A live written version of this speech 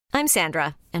I'm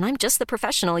Sandra, and I'm just the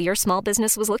professional your small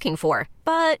business was looking for.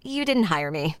 But you didn't hire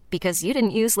me because you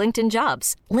didn't use LinkedIn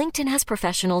Jobs. LinkedIn has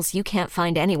professionals you can't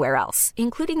find anywhere else,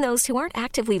 including those who aren't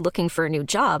actively looking for a new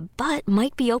job, but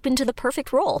might be open to the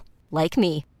perfect role, like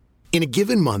me. In a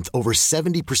given month, over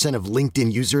 70% of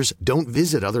LinkedIn users don't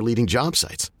visit other leading job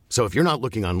sites. So if you're not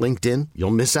looking on LinkedIn,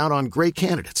 you'll miss out on great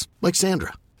candidates like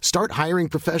Sandra. Start hiring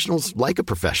professionals like a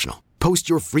professional. Post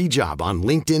your free job on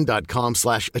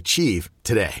linkedin.com/achieve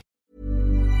today.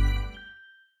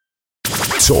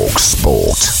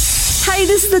 talkSPORT. Hey,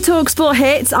 this is the talkSPORT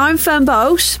Hits. I'm Fern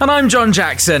Bolt. And I'm John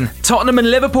Jackson. Tottenham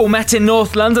and Liverpool met in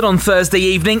North London on Thursday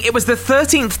evening. It was the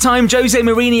 13th time Jose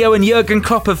Mourinho and Jurgen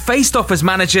Klopp have faced off as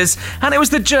managers, and it was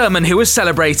the German who was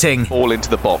celebrating. All into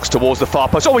the box, towards the far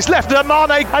post. Oh, he's left it at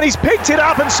Mane, and he's picked it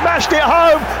up and smashed it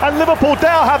home, and Liverpool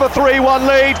now have a 3-1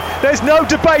 lead. There's no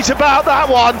debate about that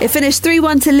one. It finished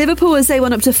 3-1 to Liverpool as they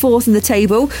went up to fourth in the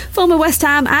table. Former West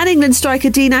Ham and England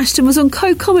striker Dean Ashton was on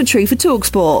co-commentary for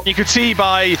talkSPORT. You could see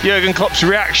by Jurgen Klopp's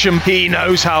reaction, he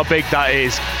knows how big that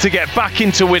is. To get back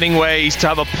into winning ways, to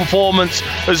have a performance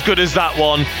as good as that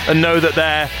one, and know that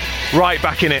they're right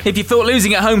back in it. If you thought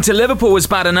losing at home to Liverpool was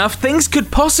bad enough, things could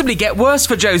possibly get worse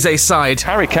for Jose's side.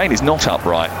 Harry Kane is not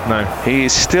upright. No. He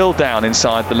is still down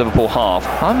inside the Liverpool half.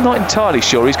 I'm not entirely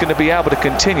sure he's going to be able to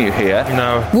continue here.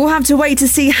 No. We'll have to wait to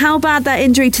see how bad that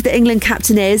injury to the England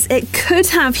captain is. It could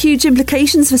have huge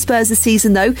implications for Spurs this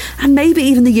season, though, and maybe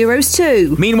even the Euros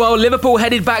too. Meanwhile, Liverpool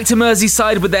headed back to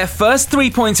Merseyside with their first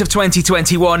 3 points of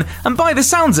 2021, and by the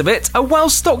sounds of it, a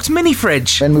well-stocked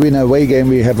mini-fridge. When we win an away game,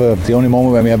 we have the only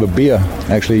moment when we have a beer,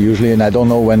 actually, usually, and I don't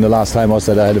know when the last time was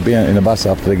that I had a beer in a bus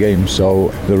after the game,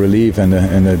 so the relief and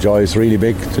the joy is really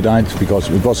big tonight, because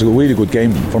it was a really good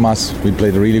game from us. We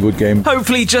played a really good game.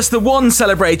 Hopefully just the one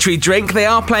celebratory drink. They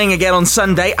are playing again on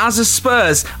Sunday, as are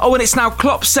Spurs. Oh, and it's now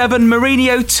Klopp 7,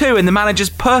 Mourinho 2 in the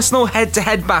manager's personal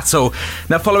head-to-head battle.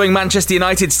 Now, following Manchester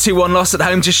United's 2-1 loss at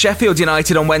home to Sheffield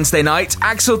United on Wednesday night,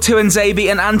 Axel Tuanzebe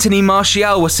and Anthony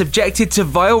Martial were subjected to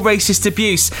vile racist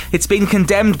abuse. It's been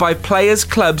condemned by players,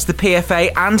 clubs, the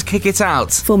PFA and Kick It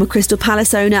Out. Former Crystal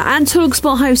Palace owner and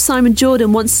talkSPORT host Simon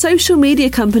Jordan wants social media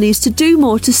companies to do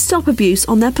more to stop abuse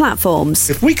on their platforms.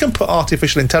 If we can put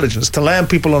artificial intelligence to land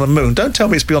people on the moon, don't tell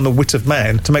me it's beyond the wit of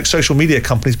man to make social media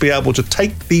companies be able to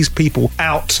take these people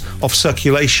out of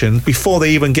circulation before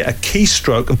they even get a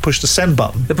keystroke and push the send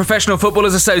button. The Professional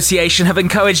Footballers Association have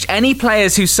encouraged any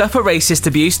players who suffer racist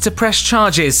abuse to press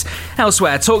charges.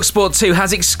 Elsewhere, talkSPORT 2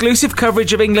 has exclusive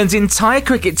coverage of England's entire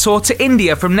cricket tour to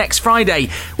India from next Friday.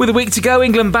 With a week to go,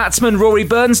 England batsman Rory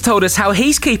Burns told us how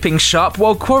he's keeping sharp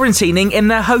while quarantining in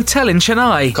their hotel in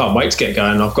Chennai. Can't wait to get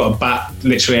going. I've got a bat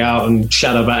literally out and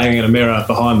shadow batting in a mirror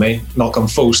behind me. Not gone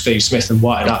full Steve Smith and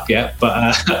whited up yet,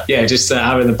 but just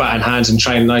having the bat in hands and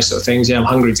training those sort of things. Yeah, I'm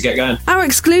hungry to get going. Our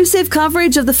exclusive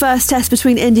coverage of the first test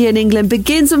between India and England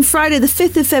begins on Friday the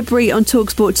 5th of February on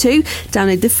talkSPORT 2.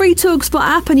 Download the free talkSPORT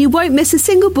app and you won't miss a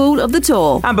single ball of the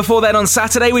tour. And before then on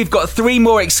Saturday, we've got 3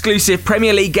 more exclusive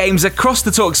Premier League games across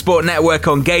the talkSPORT network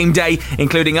on game day,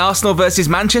 including Arsenal versus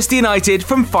Manchester United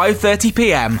from 5:30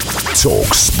 p.m.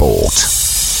 talkSPORT.